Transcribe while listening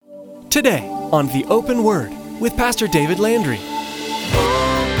Today on The Open Word with Pastor David Landry.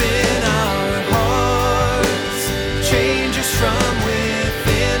 Open our hearts, change us from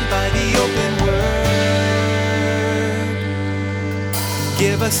within by the open word.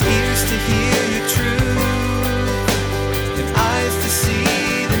 Give us ears to hear your truth and eyes to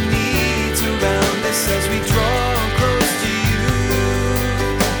see the needs around us as we draw close to you.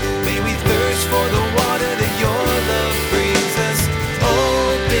 May we thirst for the water that your love brings us.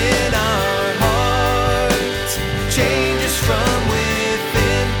 Open our hearts, change us from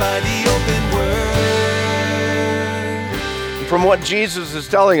within by the open word. From what Jesus is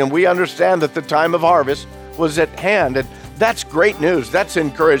telling him, we understand that the time of harvest was at hand, and that's great news. That's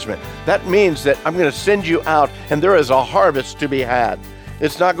encouragement. That means that I'm going to send you out, and there is a harvest to be had.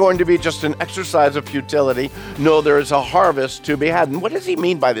 It's not going to be just an exercise of futility. No, there is a harvest to be had. And what does he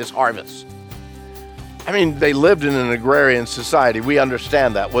mean by this harvest? I mean, they lived in an agrarian society. We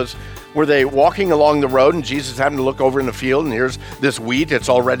understand that. Were they walking along the road and Jesus happened to look over in the field and here's this wheat, it's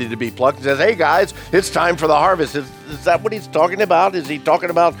all ready to be plucked, and says, hey guys, it's time for the harvest. Is that what he's talking about? Is he talking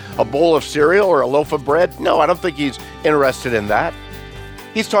about a bowl of cereal or a loaf of bread? No, I don't think he's interested in that.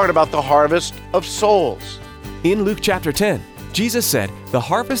 He's talking about the harvest of souls. In Luke chapter 10, Jesus said, "The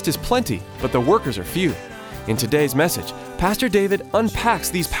harvest is plenty, but the workers are few." In today's message, Pastor David unpacks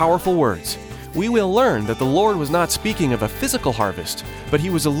these powerful words. We will learn that the Lord was not speaking of a physical harvest, but he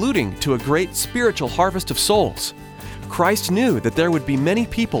was alluding to a great spiritual harvest of souls. Christ knew that there would be many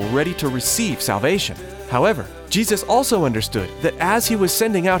people ready to receive salvation. However, Jesus also understood that as he was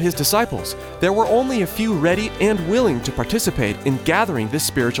sending out his disciples, there were only a few ready and willing to participate in gathering this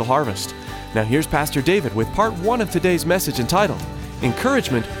spiritual harvest. Now here's Pastor David with part 1 of today's message entitled,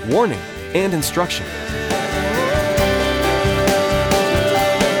 Encouragement, Warning, and Instruction.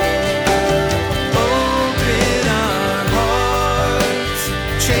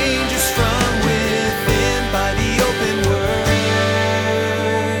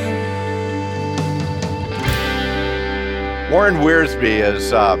 Warren Wiersbe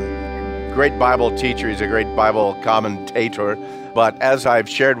is a great Bible teacher. He's a great Bible commentator. But as I've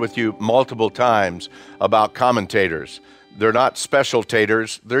shared with you multiple times about commentators, they're not special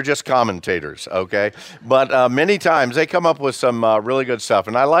taters, they're just commentators, okay? But many times they come up with some really good stuff.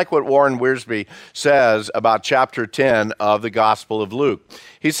 And I like what Warren Wiersbe says about chapter 10 of the Gospel of Luke.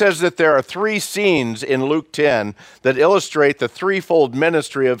 He says that there are 3 scenes in Luke 10 that illustrate the threefold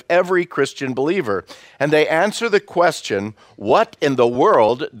ministry of every Christian believer. And they answer the question, what in the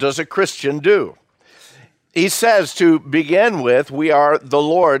world does a Christian do? He says, to begin with, we are the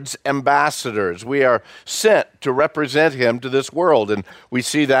Lord's ambassadors. We are sent to represent him to this world. And we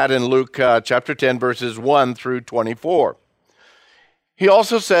see that in Luke chapter 10, verses 1 through 24. He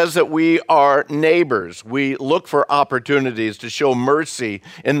also says that we are neighbors. We look for opportunities to show mercy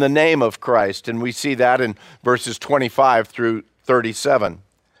in the name of Christ. And we see that in verses 25 through 37.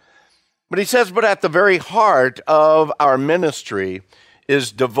 But he says, but at the very heart of our ministry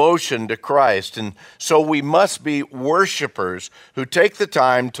is devotion to Christ. And so we must be worshipers who take the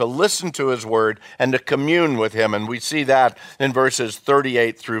time to listen to his word and to commune with him. And we see that in verses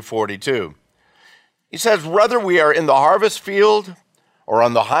 38 through 42. He says, whether we are in the harvest field or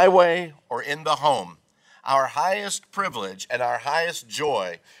on the highway or in the home, our highest privilege and our highest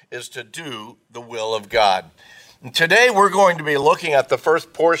joy is to do the will of God. And today we're going to be looking at the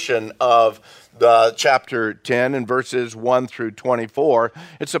first portion of the chapter 10 in verses 1 through 24.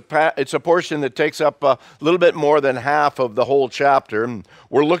 It's a portion that takes up a little bit more than half of the whole chapter. And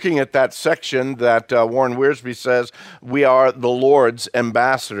we're looking at that section that Warren Wiersbe says we are the Lord's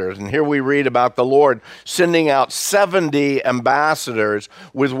ambassadors. And here we read about the Lord sending out 70 ambassadors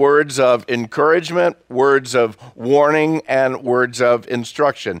with words of encouragement, words of warning, and words of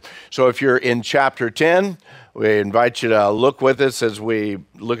instruction. So if you're in chapter 10, we invite you to look with us as we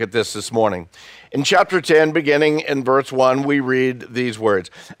look at this morning. In chapter 10, beginning in verse 1, we read these words.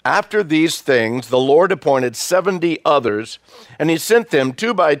 After these things, the Lord appointed 70 others, and he sent them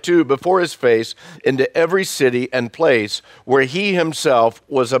 2 by 2 before his face into every city and place where he himself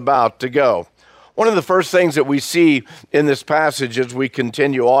was about to go. One of the first things that we see in this passage as we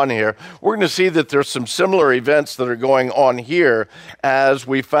continue on here, we're going to see that there's some similar events that are going on here as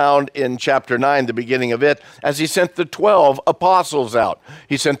we found in chapter 9, the beginning of it, as he sent the 12 apostles out.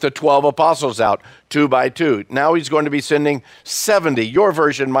 He sent the 12 apostles out 2 by 2. Now he's going to be sending 70. Your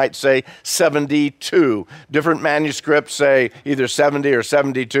version might say 72. Different manuscripts say either 70 or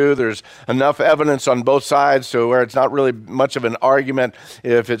 72. There's enough evidence on both sides to where it's not really much of an argument.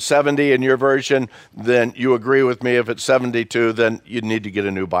 If it's 70 in your version, then you agree with me. If it's 72, then you need to get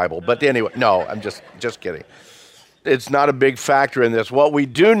a new Bible. But anyway, no, I'm just kidding. it's not a big factor in this. What we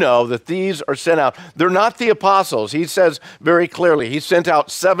do know that these are sent out. They're not the apostles. He says very clearly, he sent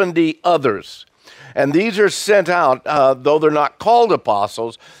out 70 others. And these are sent out, though they're not called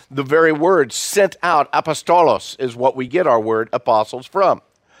apostles, the very word sent out, apostolos, is what we get our word apostles from.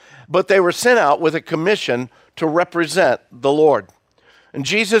 But they were sent out with a commission to represent the Lord. And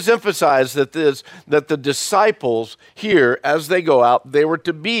Jesus emphasized that the disciples here, as they go out, they were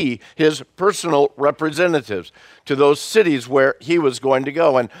to be his personal representatives to those cities where he was going to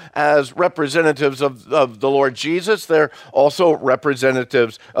go. And as representatives of the Lord Jesus, they're also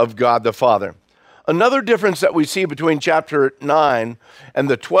representatives of God the Father. Another difference that we see between chapter 9 and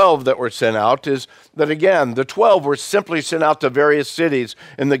the 12 that were sent out is that, again, the 12 were simply sent out to various cities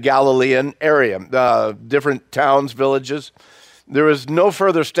in the Galilean area, different towns, villages. There is no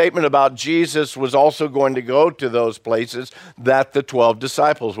further statement about Jesus was also going to go to those places that the 12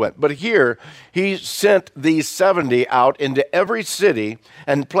 disciples went. But here, he sent these 70 out into every city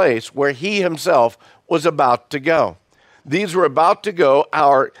and place where he himself was about to go. These were to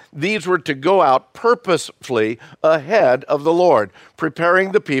go out purposefully ahead of the Lord,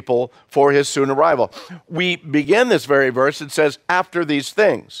 preparing the people for his soon arrival. We begin this very verse, it says, after these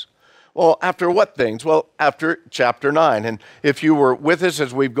things. Well, after what things? Well, after chapter 9. And if you were with us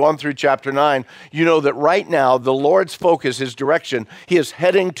as we've gone through chapter 9, you know that right now the Lord's focus, his direction, he is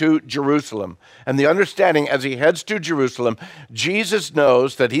heading to Jerusalem. And the understanding as he heads to Jerusalem, Jesus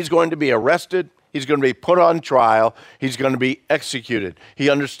knows that he's going to be arrested, he's going to be put on trial, he's going to be executed. He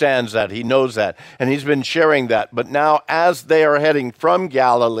understands that, he knows that, and he's been sharing that. But now as they are heading from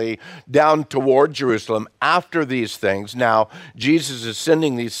Galilee down toward Jerusalem, after these things, now Jesus is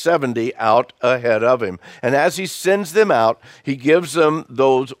sending these 70 out ahead of him. And as he sends them out, he gives them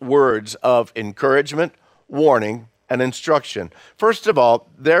those words of encouragement, warning, and instruction. First of all,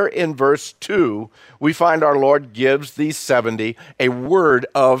 there in verse 2, we find our Lord gives these 70 a word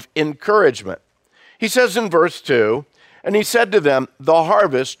of encouragement. He says in verse 2, and he said to them, the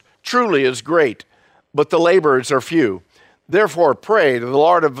harvest truly is great, but the laborers are few. Therefore pray to the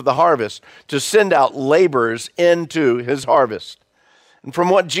Lord of the harvest to send out laborers into his harvest. And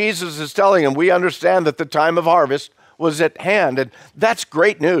from what Jesus is telling him, we understand that the time of harvest was at hand. And that's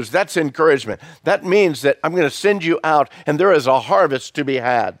great news. That's encouragement. That means that I'm going to send you out and there is a harvest to be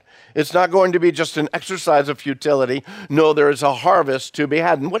had. It's not going to be just an exercise of futility. No, there is a harvest to be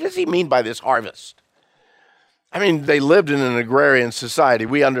had. And what does he mean by this harvest? I mean, they lived in an agrarian society.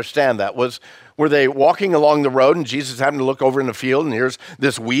 We understand that. Were they walking along the road and Jesus happened to look over in the field and here's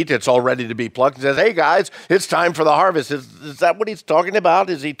this wheat, it's all ready to be plucked, and says, hey guys, it's time for the harvest. Is that what he's talking about?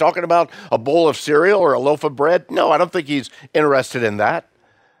 Is he talking about a bowl of cereal or a loaf of bread? No, I don't think he's interested in that.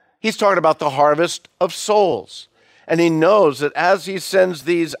 He's talking about the harvest of souls. And he knows that as he sends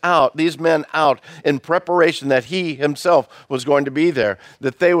these men out in preparation that he himself was going to be there,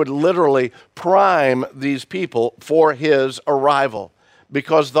 that they would literally prime these people for his arrival.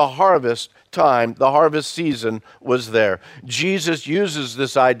 Because the harvest time, the harvest season was there. Jesus uses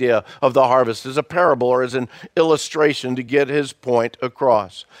this idea of the harvest as a parable or as an illustration to get his point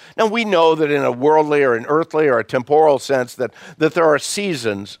across. Now we know that in a worldly or an earthly or a temporal sense that there are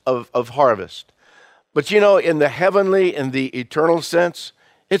seasons of harvest. But you know, in the heavenly, in the eternal sense,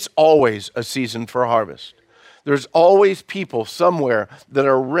 it's always a season for harvest. There's always people somewhere that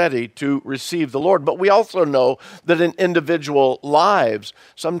are ready to receive the Lord. But we also know that in individual lives,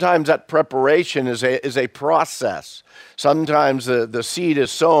 sometimes that preparation is a process. Sometimes the seed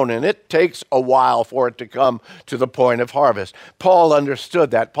is sown, and it takes a while for it to come to the point of harvest. Paul understood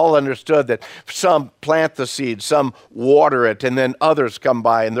that. Paul understood that some plant the seed, some water it, and then others come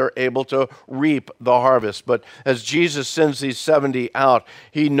by, and they're able to reap the harvest. But as Jesus sends these 70 out,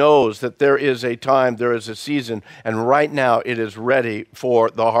 he knows that there is a time, there is a season, and right now it is ready for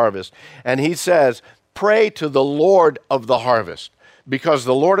the harvest. And he says, pray to the Lord of the harvest, because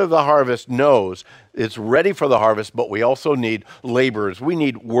the Lord of the harvest knows it's ready for the harvest, but we also need laborers. We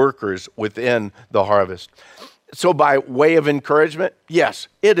need workers within the harvest. So by way of encouragement, yes,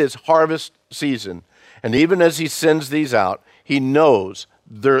 it is harvest season. And even as he sends these out, he knows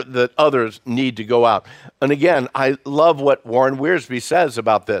that others need to go out. And again, I love what Warren Wiersbe says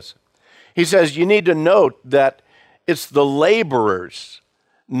about this. He says, you need to note that it's the laborers,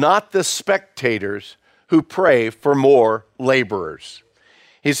 not the spectators, who pray for more laborers.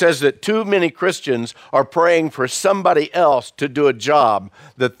 He says that too many Christians are praying for somebody else to do a job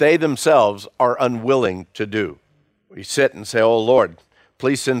that they themselves are unwilling to do. We sit and say, oh Lord,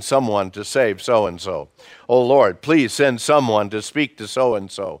 please send someone to save so-and-so. Oh Lord, please send someone to speak to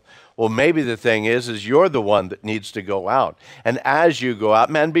so-and-so. Well, maybe the thing is you're the one that needs to go out. And as you go out,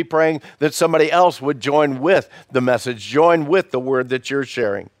 man, be praying that somebody else would join with the message, join with the word that you're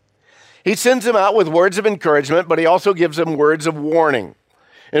sharing. He sends them out with words of encouragement, but he also gives them words of warning.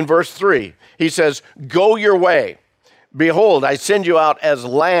 In verse 3, he says, go your way. Behold, I send you out as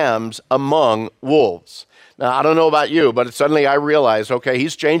lambs among wolves. Now, I don't know about you, but suddenly I realized, okay,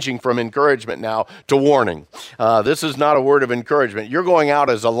 he's changing from encouragement now to warning. This is not a word of encouragement. You're going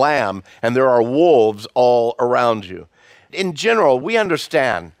out as a lamb, and there are wolves all around you. In general, we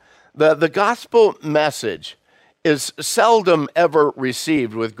understand the gospel message is seldom ever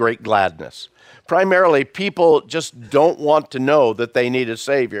received with great gladness. Primarily, people just don't want to know that they need a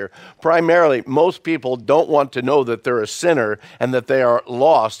Savior. Primarily, most people don't want to know that they're a sinner and that they are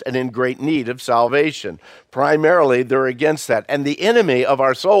lost and in great need of salvation. Primarily, they're against that. And the enemy of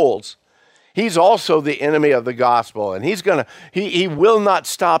our souls, he's also the enemy of the gospel. And he will not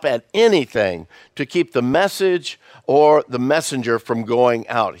stop at anything to keep the message or the messenger from going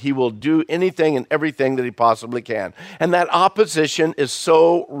out. He will do anything and everything that he possibly can. And that opposition is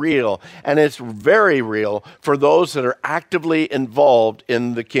so real, and it's very real for those that are actively involved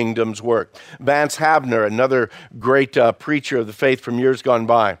in the kingdom's work. Vance Havner, another great preacher of the faith from years gone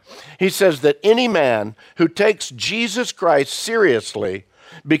by, he says that any man who takes Jesus Christ seriously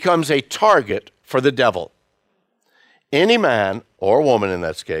becomes a target for the devil. Any man, or woman in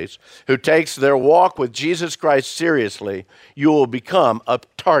this case, who takes their walk with Jesus Christ seriously, you will become a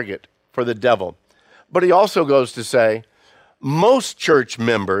target for the devil. But he also goes to say, most church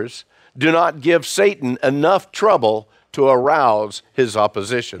members do not give Satan enough trouble to arouse his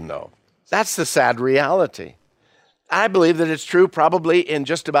opposition, though. That's the sad reality. I believe that it's true probably in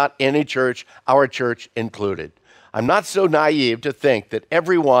just about any church, our church included. I'm not so naive to think that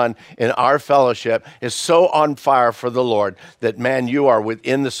everyone in our fellowship is so on fire for the Lord that, man, you are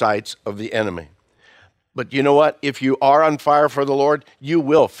within the sights of the enemy. But you know what? If you are on fire for the Lord, you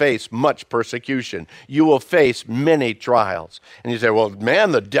will face much persecution. You will face many trials. And you say, well,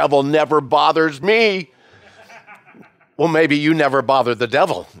 man, the devil never bothers me. Well, maybe you never bother the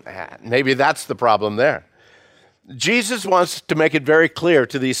devil. Maybe that's the problem there. Jesus wants to make it very clear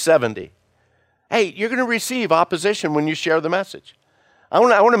to these 70. Hey, you're going to receive opposition when you share the message. I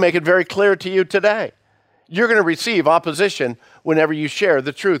want to make it very clear to you today. You're going to receive opposition whenever you share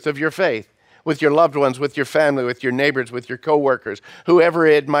the truth of your faith with your loved ones, with your family, with your neighbors, with your coworkers, whoever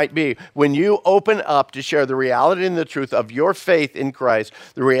it might be. When you open up to share the reality and the truth of your faith in Christ,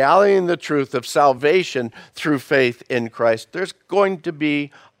 the reality and the truth of salvation through faith in Christ, there's going to be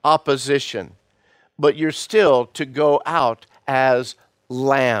opposition. But you're still to go out as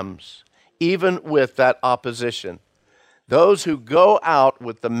lambs, even with that opposition. Those who go out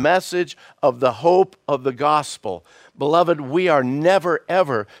with the message of the hope of the gospel. Beloved, we are never,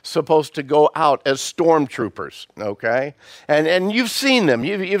 ever supposed to go out as stormtroopers, okay? And you've seen them.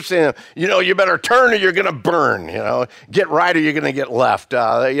 You've seen them. You know, you better turn or you're going to burn, you know. Get right or you're going to get left.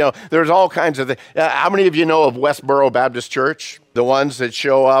 There's all kinds of things. How many of you know of Westboro Baptist Church? The ones that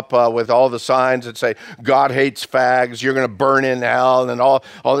show up with all the signs that say, God hates fags, you're going to burn in hell, and all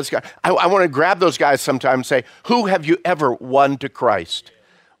this guy. I want to grab those guys sometime and say, who have you ever won to Christ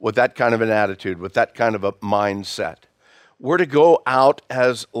with that kind of an attitude, with that kind of a mindset? We're to go out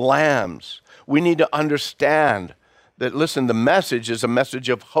as lambs. We need to understand that, listen, the message is a message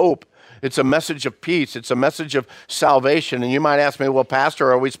of hope. It's a message of peace. It's a message of salvation. And you might ask me, well,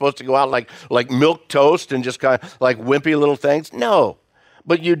 Pastor, are we supposed to go out like milk toast and just kind of like wimpy little things? No.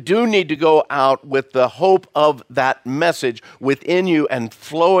 But you do need to go out with the hope of that message within you and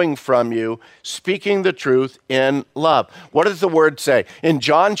flowing from you, speaking the truth in love. What does the word say? In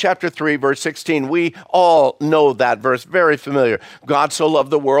John chapter 3, verse 16, we all know that verse, very familiar. God so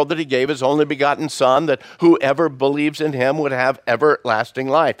loved the world that he gave his only begotten Son, that whoever believes in him would have everlasting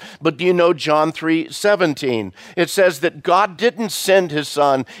life. But do you know John 3:17? It says that God didn't send his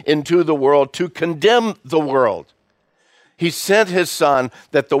Son into the world to condemn the world. He sent his Son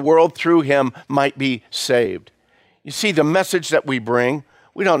that the world through him might be saved. You see, the message that we bring,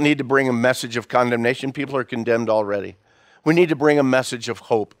 we don't need to bring a message of condemnation. People are condemned already. We need to bring a message of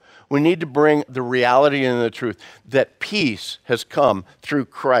hope. We need to bring the reality and the truth that peace has come through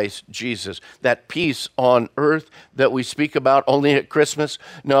Christ Jesus. That peace on earth that we speak about only at Christmas.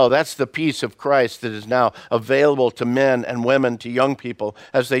 No, that's the peace of Christ that is now available to men and women, to young people,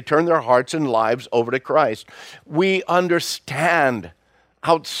 as they turn their hearts and lives over to Christ. We understand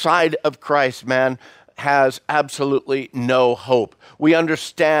outside of Christ, man, has absolutely no hope. We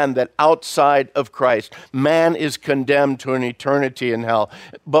understand that outside of Christ, man is condemned to an eternity in hell.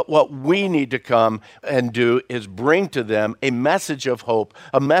 But what we need to come and do is bring to them a message of hope,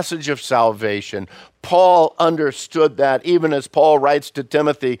 a message of salvation. Paul understood that, even as Paul writes to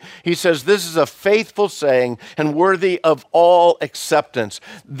Timothy. He says, this is a faithful saying and worthy of all acceptance,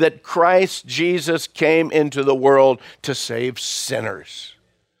 that Christ Jesus came into the world to save sinners.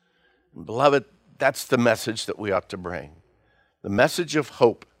 Beloved, that's the message that we ought to bring. The message of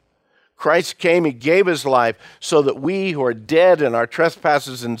hope. Christ came, he gave his life so that we who are dead in our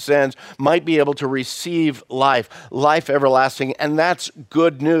trespasses and sins might be able to receive life, life everlasting, and that's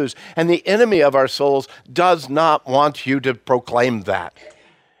good news. And the enemy of our souls does not want you to proclaim that.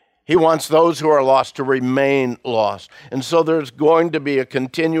 He wants those who are lost to remain lost. And so there's going to be a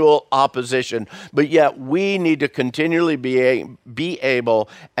continual opposition. But yet we need to continually be able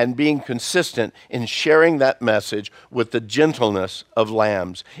and being consistent in sharing that message with the gentleness of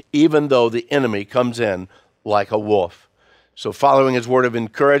lambs, even though the enemy comes in like a wolf. So following his word of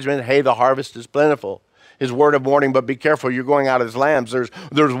encouragement, hey, the harvest is plentiful. His word of warning, but be careful, you're going out as lambs.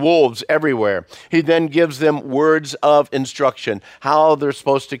 There's wolves everywhere. He then gives them words of instruction, how they're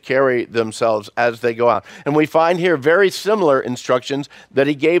supposed to carry themselves as they go out. And we find here very similar instructions that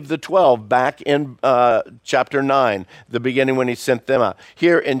he gave the 12 back in chapter 9, the beginning when he sent them out.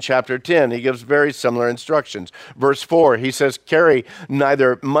 Here in chapter 10, he gives very similar instructions. Verse 4, he says, carry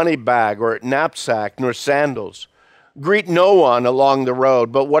neither money bag or knapsack nor sandals. Greet no one along the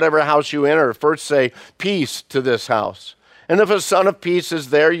road, but whatever house you enter, first say, peace to this house. And if a son of peace is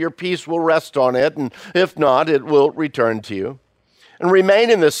there, your peace will rest on it, and if not, it will return to you. And remain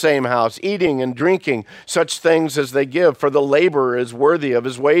in the same house, eating and drinking such things as they give, for the laborer is worthy of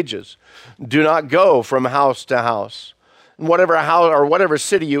his wages. Do not go from house to house. And whatever house or whatever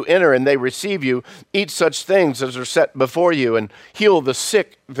city you enter and they receive you, eat such things as are set before you, and heal the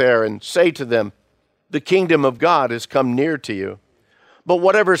sick there, and say to them, the kingdom of God has come near to you. But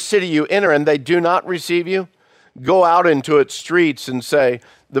whatever city you enter and they do not receive you, go out into its streets and say,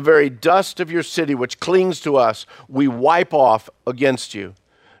 the very dust of your city which clings to us, we wipe off against you.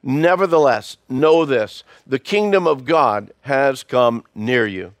 Nevertheless, know this, the kingdom of God has come near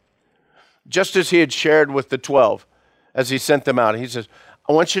you. Just as he had shared with the 12 as he sent them out, he says,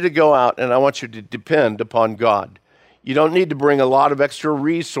 I want you to go out and I want you to depend upon God. You don't need to bring a lot of extra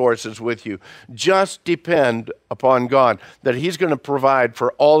resources with you. Just depend upon God, that he's going to provide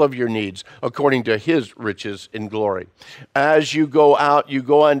for all of your needs according to his riches in glory. As you go out, you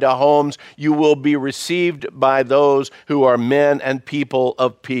go into homes, you will be received by those who are men and people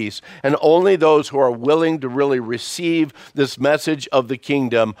of peace. And only those who are willing to really receive this message of the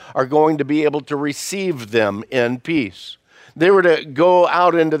kingdom are going to be able to receive them in peace. They were to go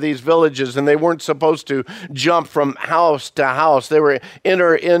out into these villages, and they weren't supposed to jump from house to house. They were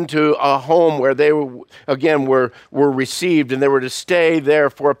enter into a home where they were received, and they were to stay there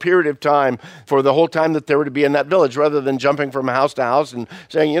for a period of time, for the whole time that they were to be in that village, rather than jumping from house to house and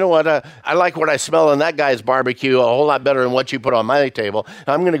saying, you know what, I like what I smell in that guy's barbecue a whole lot better than what you put on my table.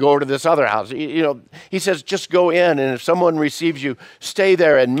 I'm going to go over to this other house. He says, just go in, and if someone receives you, stay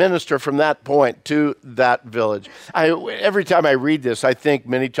there and minister from that point to that village. Every time I read this, I think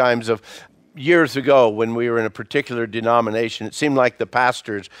many times of years ago when we were in a particular denomination. It seemed like the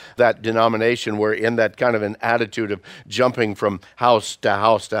pastors, that denomination, were in that kind of an attitude of jumping from house to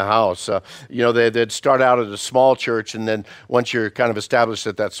house to house. They'd start out at a small church, and then once you're kind of established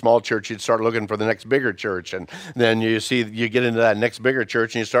at that small church, you'd start looking for the next bigger church. And then you get into that next bigger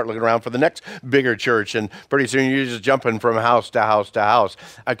church, and you start looking around for the next bigger church. And pretty soon you're just jumping from house to house to house.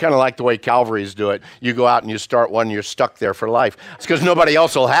 I kind of like the way Calvary's do it. You go out and you start one, you're stuck there for life. It's because nobody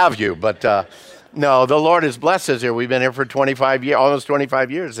else will have you, but no, the Lord has blessed us here. We've been here for 25 years, almost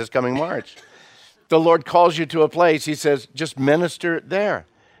 25 years this coming March. The Lord calls you to a place. He says, just minister there.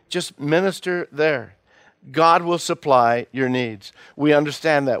 Just minister there. God will supply your needs. We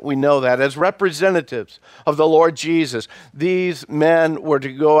understand that. We know that. As representatives of the Lord Jesus, these men were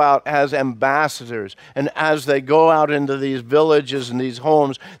to go out as ambassadors. And as they go out into these villages and these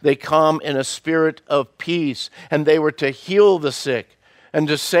homes, they come in a spirit of peace. And they were to heal the sick and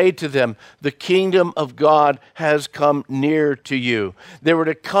to say to them, the kingdom of God has come near to you. They were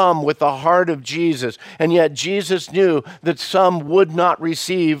to come with the heart of Jesus, and yet Jesus knew that some would not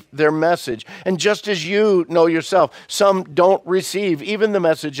receive their message. And just as you know yourself, some don't receive even the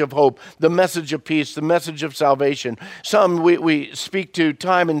message of hope, the message of peace, the message of salvation. Some we speak to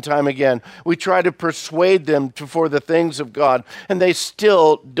time and time again. We try to persuade them for the things of God, and they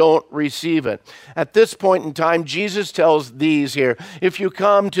still don't receive it. At this point in time, Jesus tells these here, if you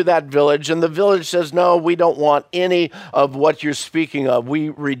come to that village and the village says, no, we don't want any of what you're speaking of. We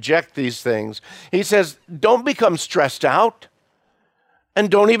reject these things. He says, don't become stressed out and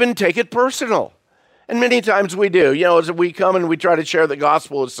don't even take it personal. And many times we do. As we come and we try to share the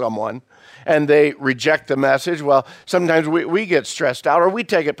gospel with someone and they reject the message, well, sometimes we get stressed out or we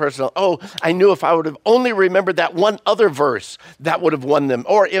take it personal. Oh, I knew if I would have only remembered that one other verse, that would have won them.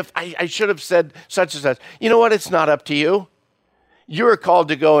 Or if I should have said such and such. You know what? It's not up to you. You're called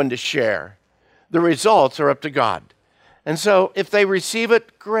to go and to share. The results are up to God. And so if they receive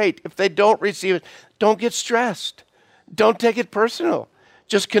it, great. If they don't receive it, don't get stressed. Don't take it personal.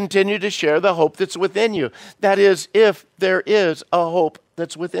 Just continue to share the hope that's within you. That is, if there is a hope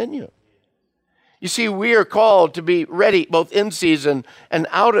that's within you. You see, we are called to be ready both in season and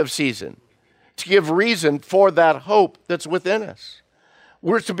out of season, to give reason for that hope that's within us.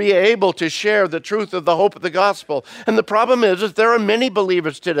 We're to be able to share the truth of the hope of the gospel. And the problem is there are many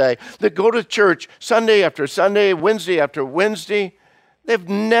believers today that go to church Sunday after Sunday, Wednesday after Wednesday. They've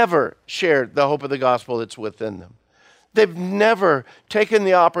never shared the hope of the gospel that's within them. They've never taken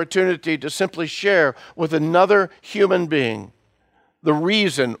the opportunity to simply share with another human being the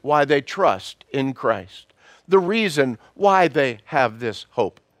reason why they trust in Christ, the reason why they have this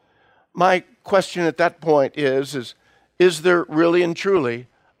hope. My question at that point is there really and truly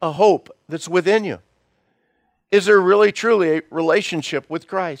a hope that's within you? Is there really truly a relationship with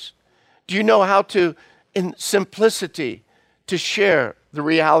Christ? Do you know how to, in simplicity, to share the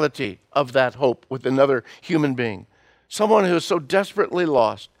reality of that hope with another human being? Someone who is so desperately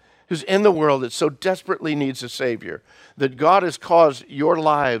lost, who's in the world that so desperately needs a Savior, that God has caused your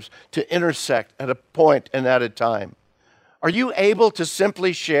lives to intersect at a point and at a time. Are you able to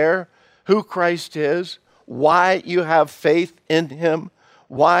simply share who Christ is, why you have faith in Him,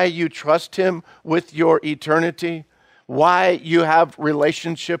 why you trust Him with your eternity, why you have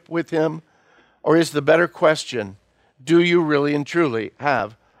relationship with Him? Or is the better question, do you really and truly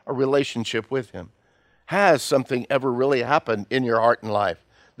have a relationship with Him? Has something ever really happened in your heart and life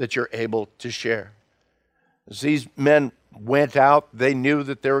that you're able to share? As these men went out, they knew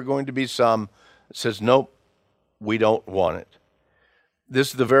that there were going to be some that says, nope, we don't want it.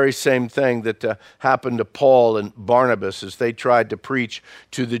 This is the very same thing that happened to Paul and Barnabas as they tried to preach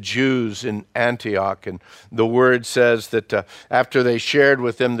to the Jews in Antioch. And the word says that after they shared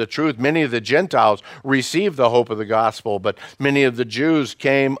with them the truth, many of the Gentiles received the hope of the gospel, but many of the Jews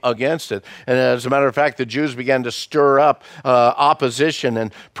came against it. And as a matter of fact, the Jews began to stir up opposition,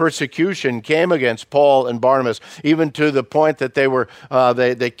 and persecution came against Paul and Barnabas, even to the point that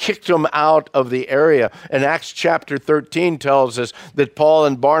they kicked them out of the area. And Acts chapter 13 tells us that Paul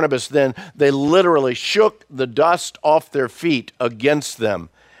and Barnabas then, they literally shook the dust off their feet against them.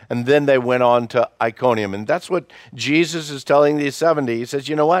 And then they went on to Iconium. And that's what Jesus is telling these 70. He says,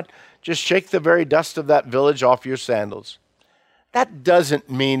 you know what? Just shake the very dust of that village off your sandals. That doesn't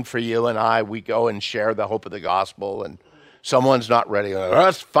mean for you and I, we go and share the hope of the gospel and someone's not ready. Oh,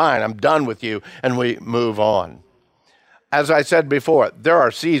 that's fine, I'm done with you. And we move on. As I said before, there are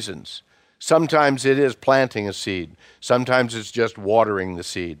seasons. Sometimes it is planting a seed. Sometimes it's just watering the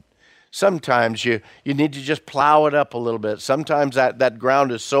seed. Sometimes you need to just plow it up a little bit. Sometimes that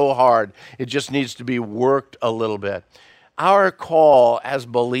ground is so hard, it just needs to be worked a little bit. Our call as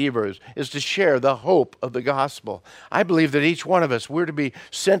believers is to share the hope of the gospel. I believe that each one of us, we're to be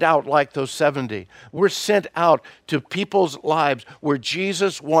sent out like those 70. We're sent out to people's lives where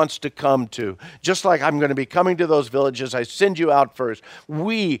Jesus wants to come to. Just like I'm going to be coming to those villages, I send you out first.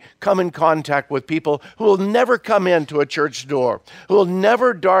 We come in contact with people who will never come into a church door, who will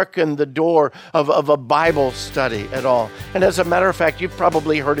never darken the door of a Bible study at all. And as a matter of fact, you've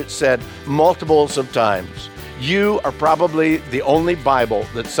probably heard it said multiples of times. You are probably the only Bible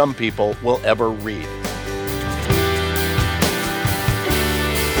that some people will ever read.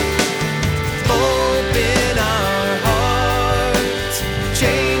 Open our hearts,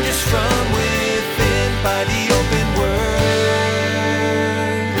 change us from within by the open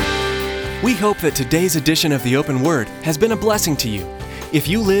word. We hope that today's edition of the Open Word has been a blessing to you. If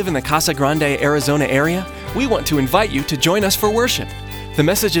you live in the Casa Grande, Arizona area, we want to invite you to join us for worship. The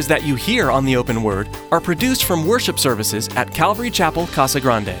messages that you hear on the Open Word are produced from worship services at Calvary Chapel, Casa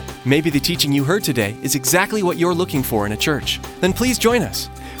Grande. Maybe the teaching you heard today is exactly what you're looking for in a church. Then please join us.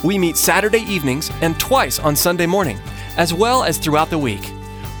 We meet Saturday evenings and twice on Sunday morning, as well as throughout the week.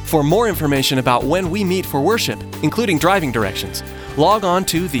 For more information about when we meet for worship, including driving directions, log on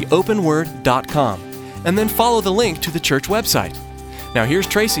to theopenword.com and then follow the link to the church website. Now here's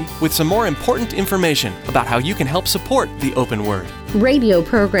Tracy with some more important information about how you can help support the Open Word. Radio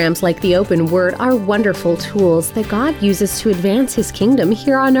programs like the Open Word are wonderful tools that God uses to advance His kingdom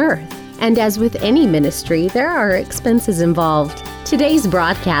here on earth. And as with any ministry, there are expenses involved. Today's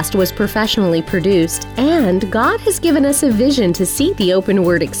broadcast was professionally produced, and God has given us a vision to see the Open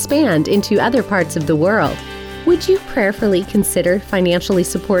Word expand into other parts of the world. Would you prayerfully consider financially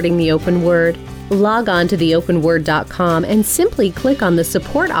supporting the Open Word? Log on to theopenword.com and simply click on the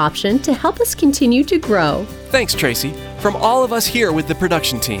support option to help us continue to grow. Thanks, Tracy. From all of us here with the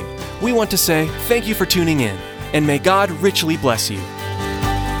production team, we want to say thank you for tuning in, and may God richly bless you.